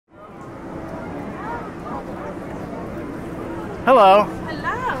Hello. Hello,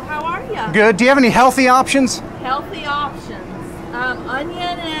 how are you? Good. Do you have any healthy options? Healthy options. Onion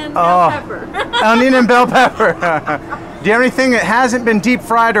and bell pepper. Onion and bell pepper. Do you have anything that hasn't been deep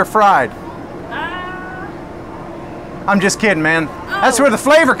fried or fried? I'm just kidding, man. That's where the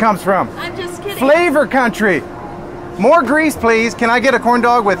flavor comes from. I'm just kidding. Flavor country. More grease, please. Can I get a corn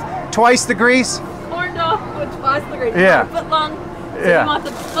dog with twice the grease? Corn dog with twice the grease. Yeah. Foot long. So Yeah. you want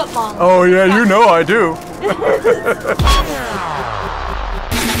the foot long. Oh, yeah, you know I do.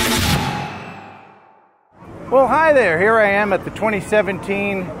 Well, hi there. Here I am at the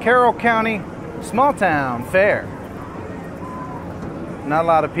 2017 Carroll County Small Town Fair. Not a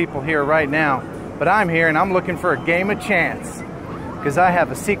lot of people here right now, but I'm here and I'm looking for a game of chance because I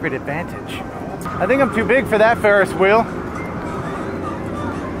have a secret advantage. I think I'm too big for that Ferris wheel.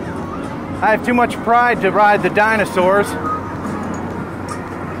 I have too much pride to ride the dinosaurs.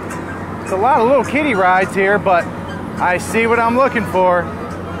 There's a lot of little kiddie rides here, but I see what I'm looking for.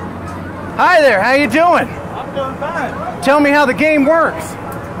 Hi there, how you doing? I'm doing fine. Tell me how the game works.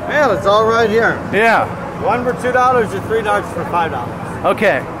 Well, it's all right here. Yeah. One for $2 and $3 for $5.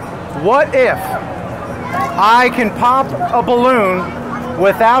 Okay. What if I can pop a balloon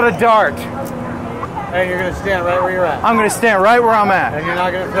without a dart? And you're going to stand right where you're at. I'm going to stand right where I'm at. And you're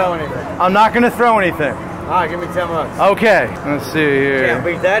not going to throw anything. I'm not going to throw anything. All right, give me 10 bucks. Okay. Let's see here. Can't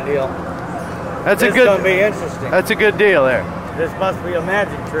beat that deal. That's This a good. is going to be interesting. That's a good deal there. This must be a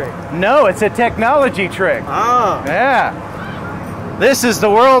magic trick. No, it's a technology trick. Ah. Yeah. This is the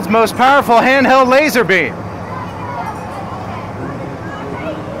world's most powerful handheld laser beam.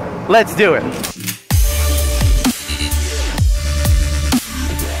 Let's do it.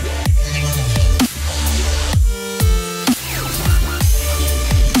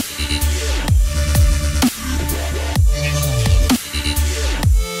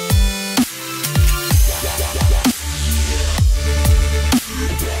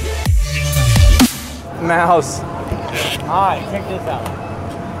 Mouse. All right, check this out.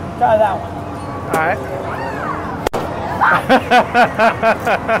 Try that one. All right.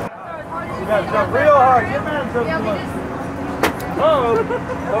 You got to jump real hard. Get mad and jump too much. Oh,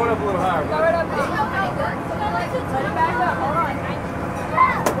 throw it up a little higher.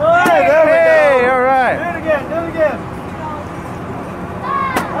 Hey, there we go. Hey, all right. Do it again. Do it again.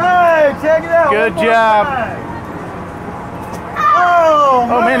 Hey, check it out. Good One more job. time. Oh,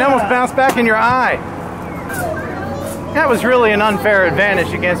 Oh man, that almost bounced back in your eye. That was really an unfair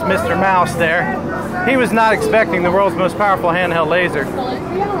advantage against Mr. Mouse there. He was not expecting the world's most powerful handheld laser.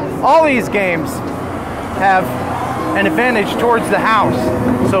 All these games have an advantage towards the house,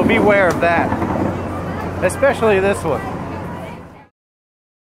 so beware of that. Especially this one.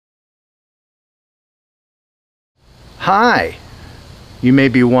 Hi. You may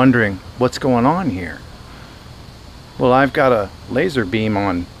be wondering what's going on here. Well, I've got a laser beam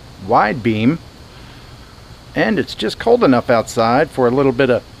on wide beam, and it's just cold enough outside for a little bit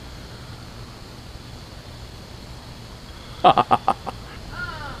of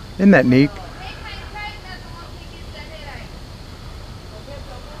Isn't that neat?